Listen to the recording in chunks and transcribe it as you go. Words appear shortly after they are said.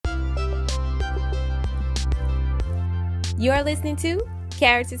You're listening to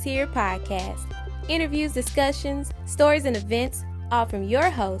Characters Here podcast. Interviews, discussions, stories, and events, all from your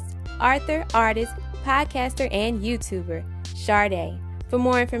host, author, artist, podcaster, and YouTuber, Sharday. For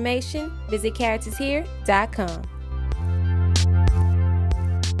more information, visit charactershere.com.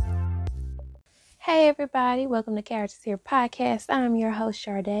 Hey everybody, welcome to Characters Here podcast. I'm your host,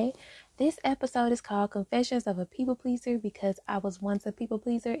 Sharday. This episode is called Confessions of a People Pleaser because I was once a people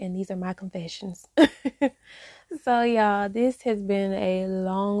pleaser and these are my confessions. So y'all, this has been a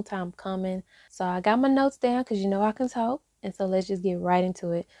long time coming. So I got my notes down because you know I can talk. And so let's just get right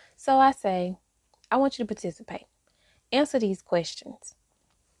into it. So I say, I want you to participate. Answer these questions.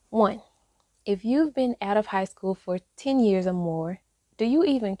 1. If you've been out of high school for 10 years or more, do you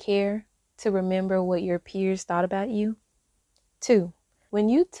even care to remember what your peers thought about you? 2. When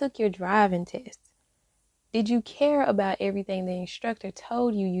you took your driving test, did you care about everything the instructor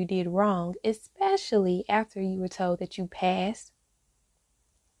told you did wrong, especially after you were told that you passed?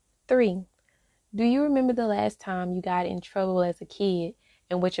 3. Do you remember the last time you got in trouble as a kid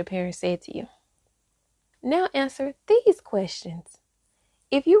and what your parents said to you? Now answer these questions.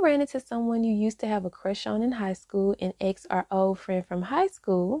 If you ran into someone you used to have a crush on in high school, an ex or old friend from high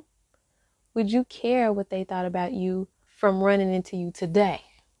school, would you care what they thought about you from running into you today?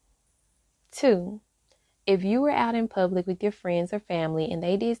 2. If you were out in public with your friends or family and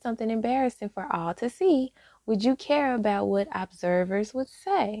they did something embarrassing for all to see, would you care about what observers would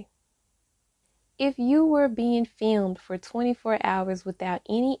say? If you were being filmed for 24 hours without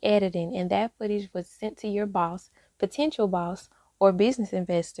any editing and that footage was sent to your boss, potential boss, or business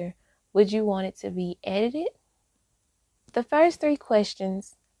investor, would you want it to be edited? The first 3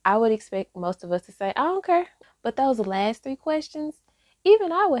 questions, I would expect most of us to say, I don't care. But those last 3 questions,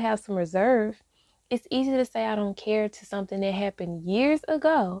 even I would have some reserve. It's easy to say I don't care to something that happened years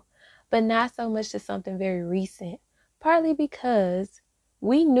ago, but not so much to something very recent, partly because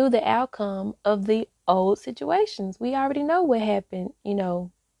we knew the outcome of the old situations. We already know what happened,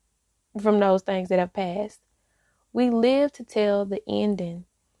 from those things that have passed. We live to tell the ending,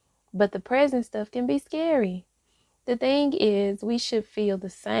 but the present stuff can be scary. The thing is, we should feel the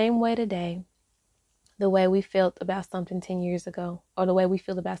same way today, the way we felt about something 10 years ago, or the way we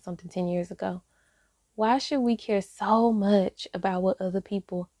feel about something 10 years ago. Why should we care so much about what other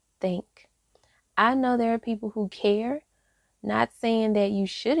people think? I know there are people who care, not saying that you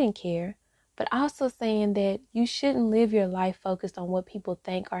shouldn't care, but also saying that you shouldn't live your life focused on what people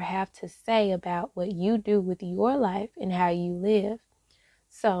think or have to say about what you do with your life and how you live.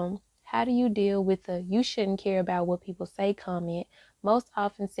 So, how do you deal with the you shouldn't care about what people say comment, most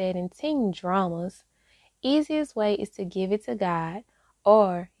often said in teen dramas? Easiest way is to give it to God,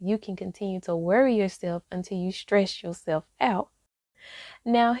 or you can continue to worry yourself until you stress yourself out.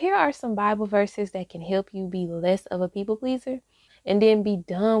 Now, here are some Bible verses that can help you be less of a people pleaser and then be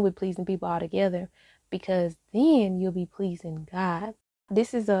done with pleasing people altogether, because then you'll be pleasing God.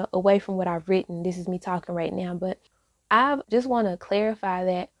 This is away from what I've written. This is me talking right now, but I just want to clarify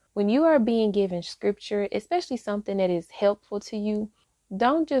that when you are being given scripture, especially something that is helpful to you,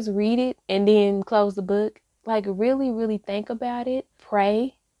 don't just read it and then close the book. Like really, really think about it.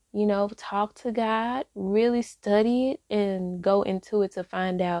 Pray, talk to God, really study it and go into it to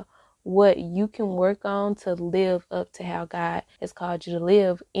find out what you can work on to live up to how God has called you to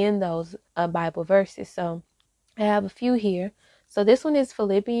live in those Bible verses. So I have a few here. So this one is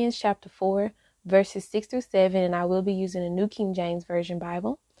Philippians chapter 4, verses 6 through 7, and I will be using a New King James Version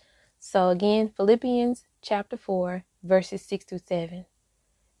Bible. So again, Philippians chapter 4, verses 6 through 7.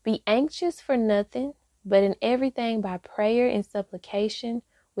 Be anxious for nothing, but in everything by prayer and supplication,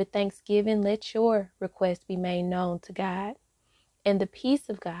 with thanksgiving, let your requests be made known to God. And the peace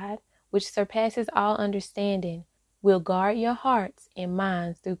of God, which surpasses all understanding, will guard your hearts and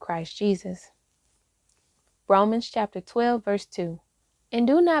minds through Christ Jesus. Romans chapter 12, verse 2. And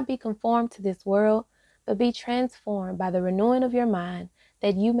do not be conformed to this world, but be transformed by the renewing of your mind,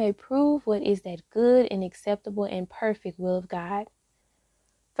 that you may prove what is that good and acceptable and perfect will of God.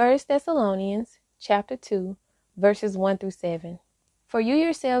 1 Thessalonians chapter 2, verses 1 through 7. For you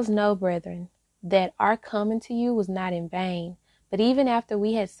yourselves know, brethren, that our coming to you was not in vain, but even after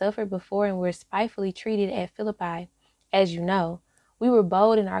we had suffered before and were spitefully treated at Philippi, as you know, we were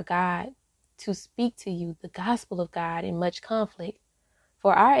bold in our God to speak to you the gospel of God in much conflict.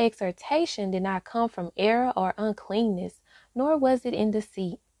 For our exhortation did not come from error or uncleanness, nor was it in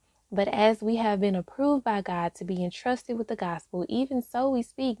deceit. But as we have been approved by God to be entrusted with the gospel, even so we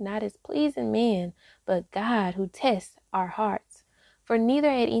speak not as pleasing men, but God who tests our hearts. For neither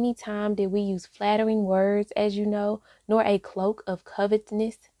at any time did we use flattering words, as you know, nor a cloak of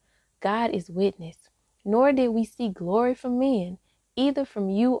covetousness. God is witness. Nor did we seek glory from men, either from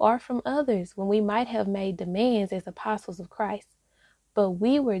you or from others, when we might have made demands as apostles of Christ. But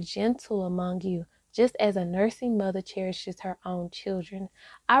we were gentle among you, just as a nursing mother cherishes her own children.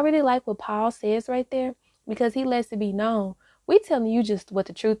 I really like what Paul says right there, because he lets it be known. We telling you just what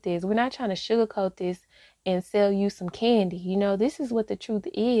the truth is. We're not trying to sugarcoat this and sell you some candy. This is what the truth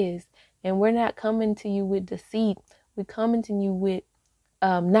is. And we're not coming to you with deceit. We're coming to you with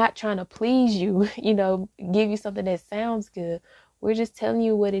not trying to please you, give you something that sounds good. We're just telling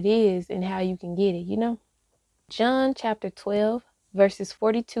you what it is and how you can get it. John chapter 12, verses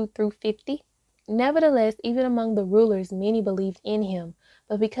 42 through 50. Nevertheless, even among the rulers, many believed in him.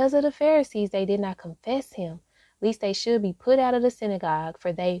 But because of the Pharisees, they did not confess him, lest they should be put out of the synagogue,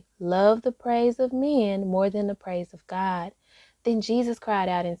 for they love the praise of men more than the praise of God. Then Jesus cried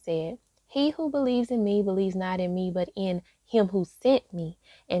out and said, He who believes in me believes not in me, but in him who sent me.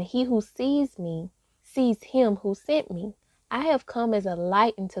 And he who sees me sees him who sent me. I have come as a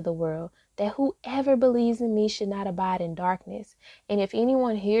light into the world, that whoever believes in me should not abide in darkness. And if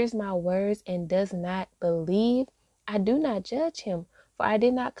anyone hears my words and does not believe, I do not judge him, for I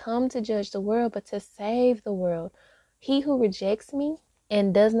did not come to judge the world, but to save the world. He who rejects me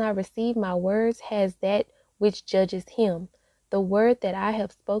and does not receive my words has that which judges him. The word that I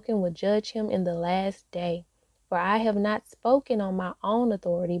have spoken will judge him in the last day. For I have not spoken on my own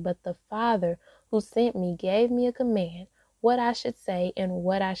authority, but the Father who sent me gave me a command, what I should say and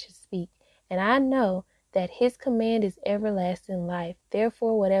what I should speak. And I know that his command is everlasting life.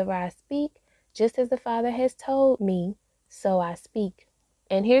 Therefore, whatever I speak, just as the Father has told me, so I speak.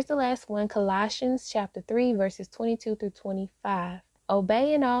 And here's the last one, Colossians chapter 3, verses 22 through 25.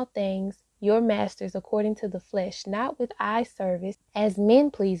 Obey in all things your masters according to the flesh, not with eye service as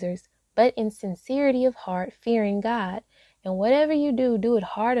men pleasers, but in sincerity of heart, fearing God. And whatever you do, do it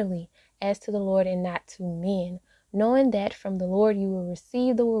heartily, as to the Lord and not to men, knowing that from the Lord you will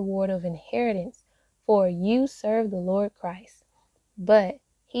receive the reward of inheritance, for you serve the Lord Christ. But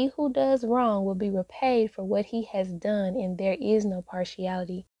he who does wrong will be repaid for what he has done, and there is no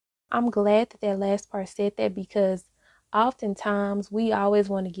partiality. I'm glad that that last part said that, because oftentimes we always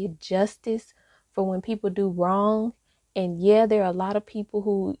want to get justice for when people do wrong. And yeah, there are a lot of people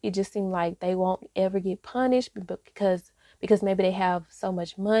who it just seems like they won't ever get punished because maybe they have so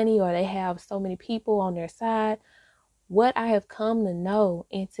much money or they have so many people on their side. What I have come to know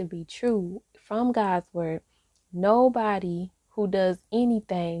and to be true from God's word, nobody who does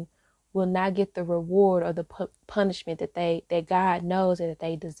anything will not get the reward or the punishment that God knows that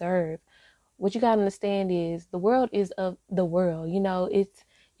they deserve. What you got to understand is the world is of the world.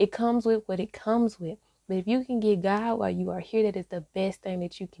 It comes with what it comes with. But if you can get God while you are here, that is the best thing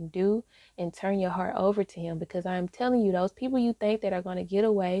that you can do, and turn your heart over to him. Because I'm telling you, those people you think that are going to get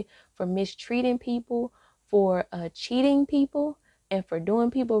away for mistreating people, for cheating people, and for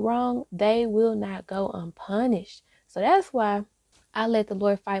doing people wrong, they will not go unpunished. So that's why I let the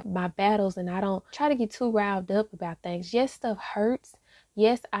Lord fight my battles, and I don't try to get too riled up about things. Yes, stuff hurts.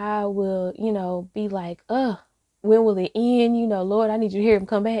 Yes, I will, be like, when will it end? Lord, I need you to hear him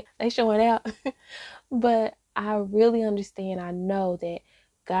come back. They showing out. But I really understand. I know that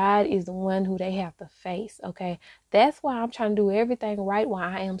God is the one who they have to face. Okay. That's why I'm trying to do everything right while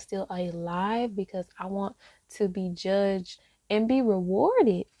I am still alive, because I want to be judged and be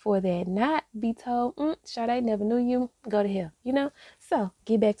rewarded for that. Not be told, Sade, never knew you. Go to hell, So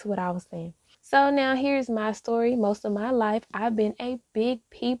get back to what I was saying. So now here's my story. Most of my life, I've been a big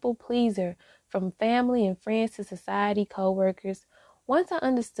people pleaser, from family and friends to society, co-workers. Once I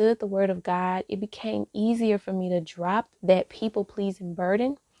understood the word of God, it became easier for me to drop that people-pleasing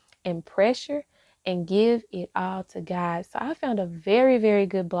burden and pressure and give it all to God. So I found a very, very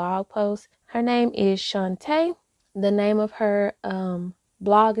good blog post. Her name is Shantae. The name of her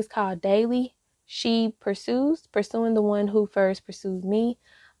blog is called Daily She Pursues, Pursuing the One Who First Pursued Me.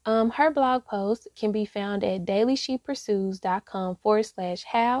 Her blog post can be found at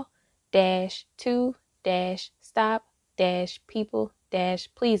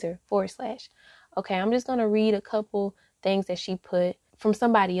dailyshePursues.com/how-to-stop-people-pleaser/. Okay, I'm just going to read a couple things that she put from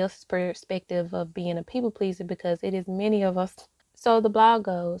somebody else's perspective of being a people pleaser, because it is many of us. So the blog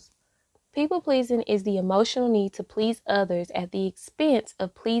goes, people pleasing is the emotional need to please others at the expense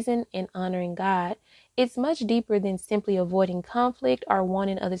of pleasing and honoring God. It's much deeper than simply avoiding conflict or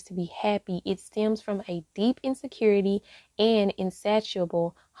wanting others to be happy. It stems from a deep insecurity and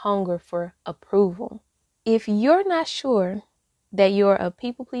insatiable hunger for approval. If you're not sure that you're a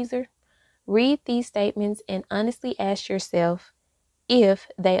people pleaser, read these statements and honestly ask yourself if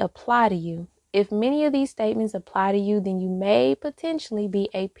they apply to you. If many of these statements apply to you, then you may potentially be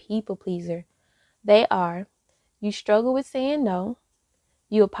a people pleaser. They are: you struggle with saying no,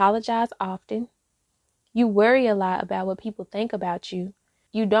 you apologize often, you worry a lot about what people think about you,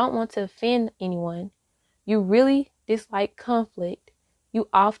 you don't want to offend anyone, you really dislike conflict, you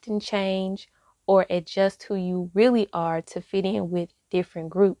often change or adjust who you really are to fit in with different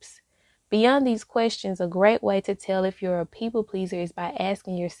groups. Beyond these questions, a great way to tell if you're a people pleaser is by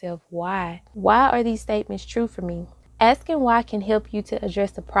asking yourself why. Why are these statements true for me? Asking why can help you to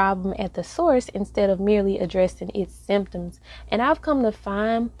address the problem at the source instead of merely addressing its symptoms. And I've come to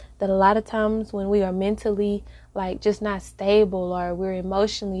find that a lot of times when we are mentally just not stable, or we're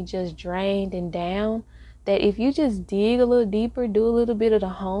emotionally just drained and down, that if you just dig a little deeper, do a little bit of the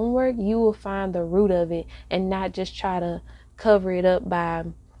homework, you will find the root of it and not just try to cover it up by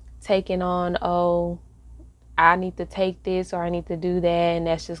taking on, oh, I need to take this or I need to do that, and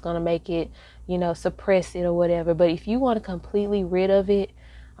that's just going to make it, suppress it or whatever. But if you want to completely rid of it,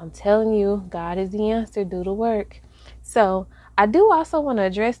 I'm telling you, God is the answer. Do the work. So I do also want to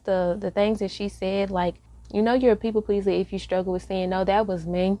address the things that she said, you're a people pleaser if you struggle with saying no. That was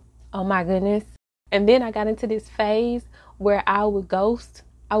me. Oh my goodness. And then I got into this phase where I would ghost.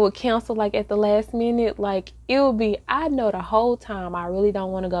 I would cancel at the last minute. It would be, I know the whole time I really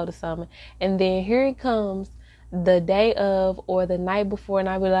don't want to go to something. And then here it comes the day of or the night before, and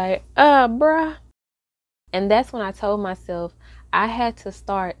I'd be like, bruh. And that's when I told myself I had to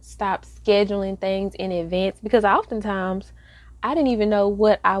stop scheduling things in advance, because oftentimes I didn't even know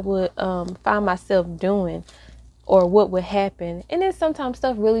what I would find myself doing or what would happen. And then sometimes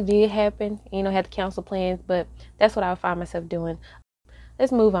stuff really did happen, had to cancel plans, but that's what I would find myself doing.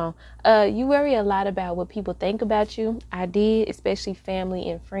 Let's move on. You worry a lot about what people think about you. I did, especially family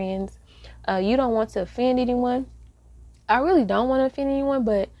and friends. You don't want to offend anyone. I really don't want to offend anyone,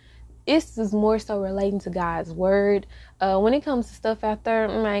 but this is more so relating to God's word. When it comes to stuff out there,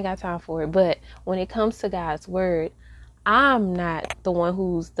 I ain't got time for it. But when it comes to God's word, I'm not the one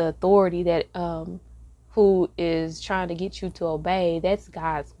who's the authority that who is trying to get you to obey. That's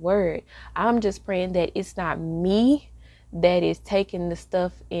God's word. I'm just praying that it's not me that is taking the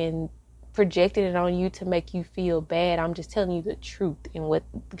stuff and projecting it on you to make you feel bad. I'm just telling you the truth and what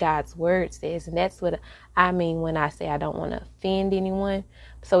God's word says. And that's what I mean when I say I don't want to offend anyone.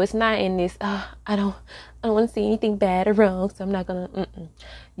 So it's not in this, I don't want to see anything bad or wrong, so I'm not going to,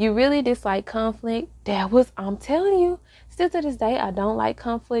 You really dislike conflict. I'm telling you, still to this day, I don't like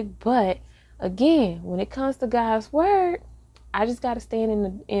conflict. But again, when it comes to God's word, I just got to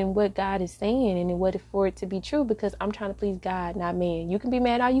stand in what God is saying and in what for it to be true, because I'm trying to please God, not man. You can be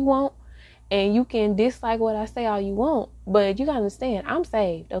mad all you want, and you can dislike what I say all you want, but you gotta understand, I'm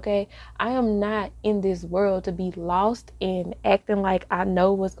saved, okay? I am not in this world to be lost and acting like I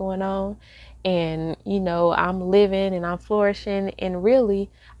know what's going on, and I'm living and I'm flourishing, and really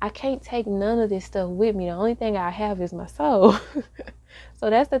I can't take none of this stuff with me. The only thing I have is my soul. So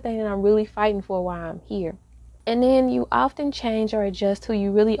that's the thing that I'm really fighting for while I'm here. And then you often change or adjust who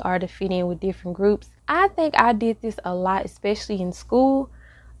you really are to fit in with different groups. I think I did this a lot, especially in school.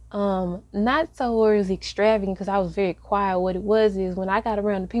 Not so it was extravagant because I was very quiet. What it was is when I got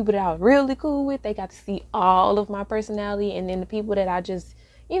around the people that I was really cool with, they got to see all of my personality. And then the people that I just,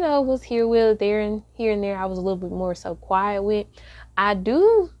 was here and there, I was a little bit more so quiet with. I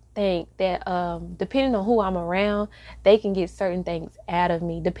do think that depending on who I'm around, they can get certain things out of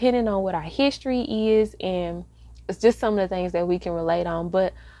me, depending on what our history is. And it's just some of the things that we can relate on.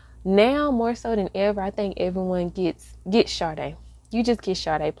 But now more so than ever, I think everyone gets Sade. You just get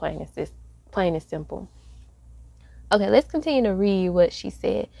Sade, plain and simple. Okay, let's continue to read what she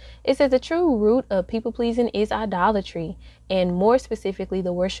said. It says the true root of people pleasing is idolatry, and more specifically,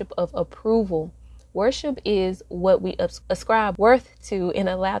 the worship of approval. Worship is what we ascribe worth to and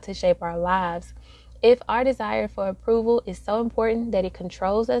allow to shape our lives. If our desire for approval is so important that it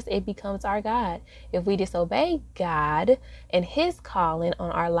controls us, it becomes our God. If we disobey God and His calling on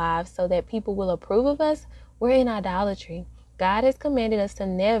our lives so that people will approve of us, we're in idolatry. God has commanded us to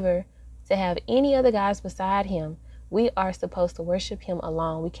have any other gods beside Him. We are supposed to worship Him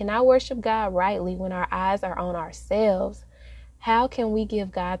alone. We cannot worship God rightly when our eyes are on ourselves. How can we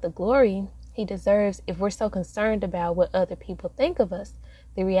give God the glory He deserves if we're so concerned about what other people think of us?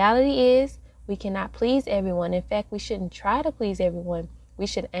 The reality is we cannot please everyone. In fact, we shouldn't try to please everyone. We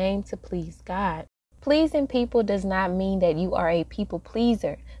should aim to please God. Pleasing people does not mean that you are a people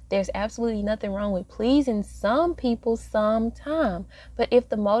pleaser. There's absolutely nothing wrong with pleasing some people sometime. But if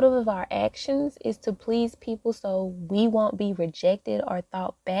the motive of our actions is to please people so we won't be rejected or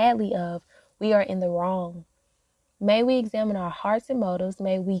thought badly of, we are in the wrong. May we examine our hearts and motives.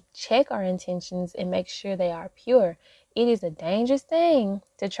 May we check our intentions and make sure they are pure. It is a dangerous thing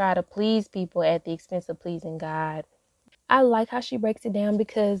to try to please people at the expense of pleasing God. I like how she breaks it down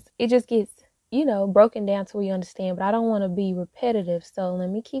because it just gets, broken down to where you understand, but I don't want to be repetitive. So let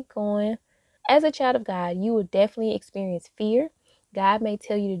me keep going. As a child of God, you will definitely experience fear. God may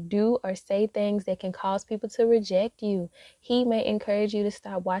tell you to do or say things that can cause people to reject you. He may encourage you to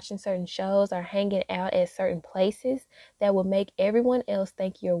stop watching certain shows or hanging out at certain places that will make everyone else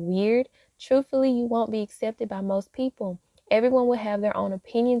think you're weird. Truthfully, you won't be accepted by most people. Everyone will have their own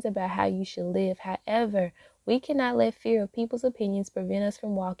opinions about how you should live. However, we cannot let fear of people's opinions prevent us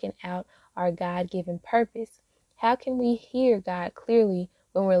from walking out our God-given purpose. How can we hear God clearly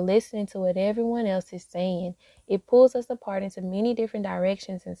when we're listening to what everyone else is saying? It pulls us apart into many different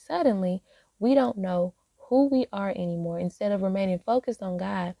directions, and suddenly we don't know who we are anymore. Instead of remaining focused on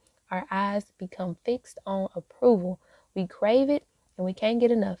God, our eyes become fixed on approval. We crave it and we can't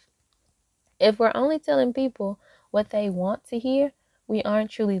get enough. If we're only telling people what they want to hear, we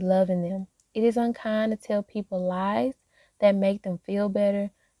aren't truly loving them. It is unkind to tell people lies that make them feel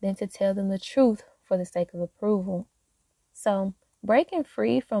better than to tell them the truth for the sake of approval. So, breaking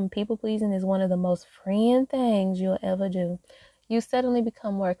free from people pleasing is one of the most freeing things you'll ever do. You suddenly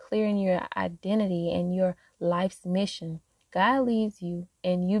become more clear in your identity and your life's mission. God leads you,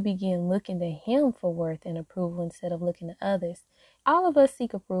 and you begin looking to Him for worth and approval instead of looking to others. All of us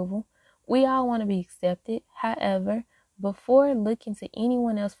seek approval. We all want to be accepted. However, before looking to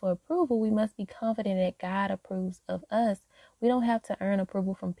anyone else for approval, we must be confident that God approves of us. We don't have to earn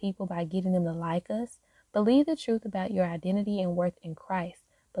approval from people by getting them to like us. Believe the truth about your identity and worth in Christ.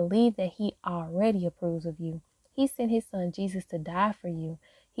 Believe that He already approves of you. He sent His Son Jesus to die for you.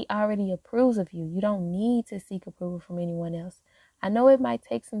 He already approves of you. You don't need to seek approval from anyone else. I know it might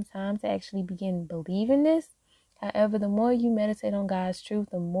take some time to actually begin believing this. However, the more you meditate on God's truth,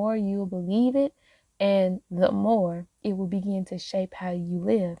 the more you will believe it, and the more it will begin to shape how you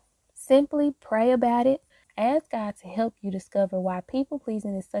live. Simply pray about it. Ask God to help you discover why people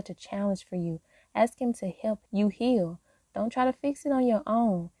pleasing is such a challenge for you. Ask Him to help you heal. Don't try to fix it on your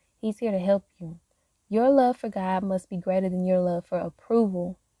own. He's here to help you. Your love for God must be greater than your love for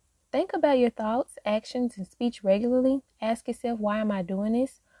approval. Think about your thoughts, actions, and speech regularly. Ask yourself, why am I doing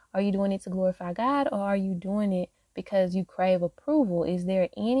this? Are you doing it to glorify God, or are you doing it because you crave approval? Is there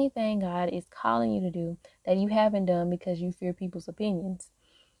anything God is calling you to do that you haven't done because you fear people's opinions?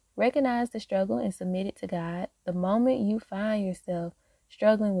 Recognize the struggle and submit it to God. The moment you find yourself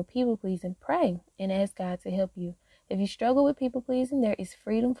struggling with people pleasing, pray and ask God to help you. If you struggle with people pleasing, there is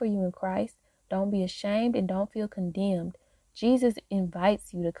freedom for you in Christ. Don't be ashamed and don't feel condemned. Jesus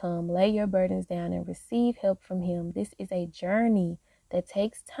invites you to come, lay your burdens down, and receive help from Him. This is a journey that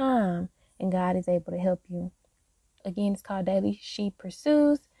takes time, and God is able to help you. Again, it's called Daily She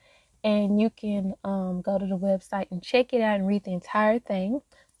Pursues, and you can go to the website and check it out and read the entire thing.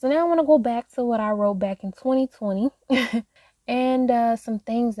 So now I want to go back to what I wrote back in 2020 and some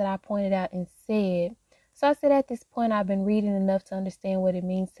things that I pointed out and said. So I said at this point, I've been reading enough to understand what it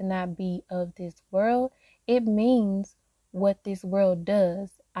means to not be of this world. It means what this world does,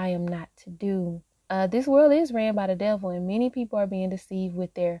 I am not to do. This world is ran by the devil, and many people are being deceived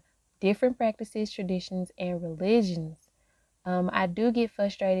with their different practices, traditions, and religions. I do get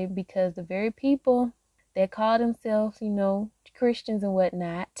frustrated because the very people that call themselves, Christians and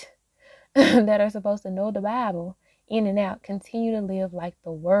whatnot, that are supposed to know the Bible in and out, continue to live like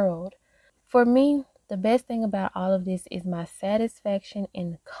the world. For me, the best thing about all of this is my satisfaction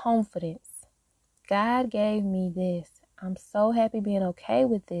and confidence. God gave me this. I'm so happy being okay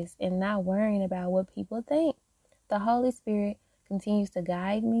with this and not worrying about what people think. The Holy Spirit continues to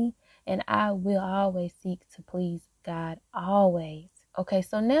guide me, and I will always seek to please God, always. Okay,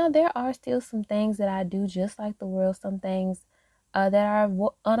 so now there are still some things that I do just like the world, some things that are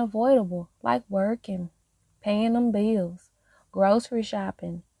unavoidable, like working, paying them bills, grocery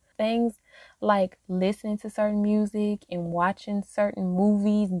shopping, things like listening to certain music and watching certain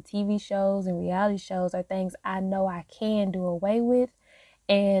movies and TV shows and reality shows are things I know I can do away with.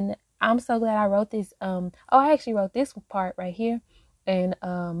 And I'm so glad I wrote this. I actually wrote this part right here in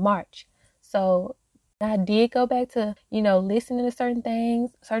March. So I did go back to, listening to certain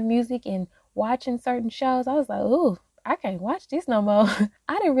things, certain music, and watching certain shows. I was like, ooh, I can't watch this no more.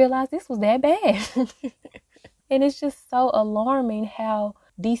 I didn't realize this was that bad. And it's just so alarming how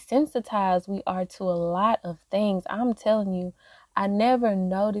desensitized we are to a lot of things. I'm telling you, I never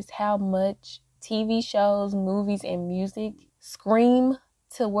noticed how much TV shows, movies, and music scream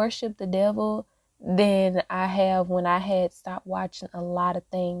to worship the devil than I have when I had stopped watching a lot of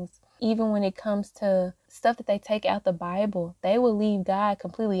things. Even when it comes to stuff that they take out the Bible. They will leave God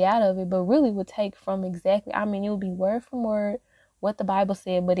completely out of it, but really would take from exactly, it would be word from word what the Bible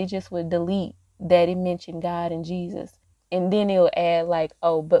said, but it just would delete that it mentioned God and Jesus. And then it'll add like,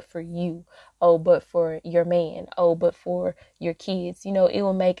 oh, but for you. Oh, but for your man. Oh, but for your kids. It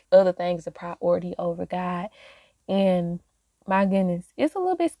will make other things a priority over God. And my goodness, it's a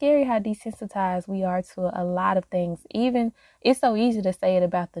little bit scary how desensitized we are to a lot of things. Even it's so easy to say it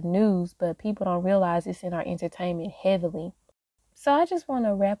about the news, but people don't realize it's in our entertainment heavily. So I just want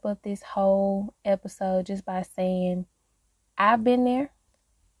to wrap up this whole episode just by saying I've been there.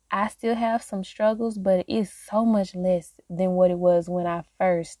 I still have some struggles, but it's so much less than what it was when I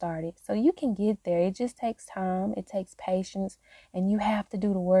first started. So you can get there. It just takes time. It takes patience, and you have to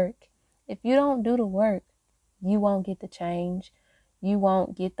do the work. If you don't do the work, you won't get the change. You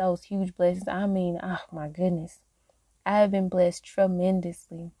won't get those huge blessings. Oh my goodness. I have been blessed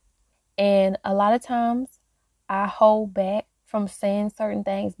tremendously. And a lot of times I hold back from saying certain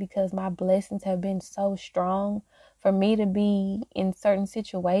things because my blessings have been so strong for me to be in certain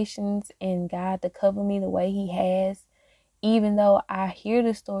situations and God to cover me the way He has. Even though I hear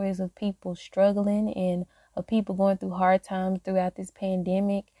the stories of people struggling and of people going through hard times throughout this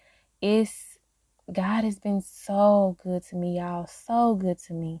pandemic, God has been so good to me, y'all. So good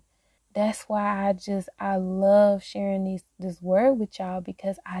to me. That's why I love sharing this word with y'all,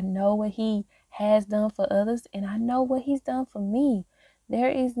 because I know what He has done for others and I know what He's done for me. There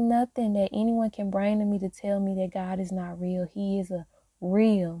is nothing that anyone can bring to me to tell me that God is not real. He is a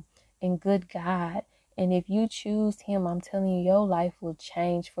real and good God. And if you choose Him, I'm telling you, your life will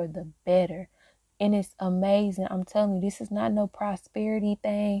change for the better. And it's amazing. I'm telling you, this is not no prosperity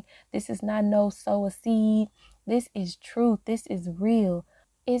thing. This is not no sow a seed. This is truth. This is real.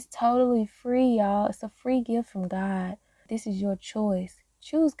 It's totally free, y'all. It's a free gift from God. This is your choice.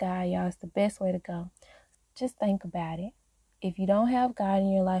 Choose God, y'all. It's the best way to go. Just think about it. If you don't have God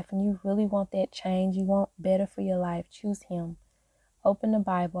in your life and you really want that change, you want better for your life, choose Him. Open the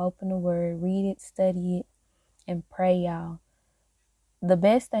Bible, open the Word, read it, study it, and pray, y'all. The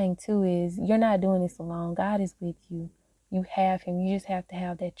best thing, too, is you're not doing this alone. God is with you. You have Him. You just have to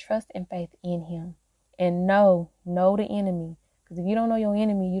have that trust and faith in Him. And know the enemy. Because if you don't know your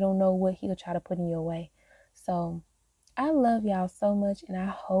enemy, you don't know what he'll try to put in your way. So I love y'all so much, and I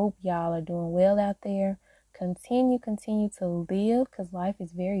hope y'all are doing well out there. Continue to live, because life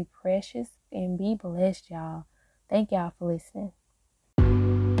is very precious, and be blessed, y'all. Thank y'all for listening.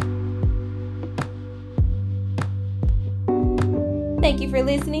 Thank you for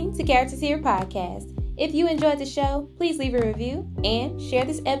listening to Characters Here Podcast. If you enjoyed the show, please leave a review and share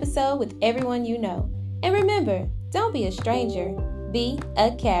this episode with everyone you know. And remember, don't be a stranger. Be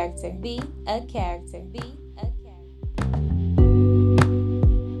a character. Be a character. Be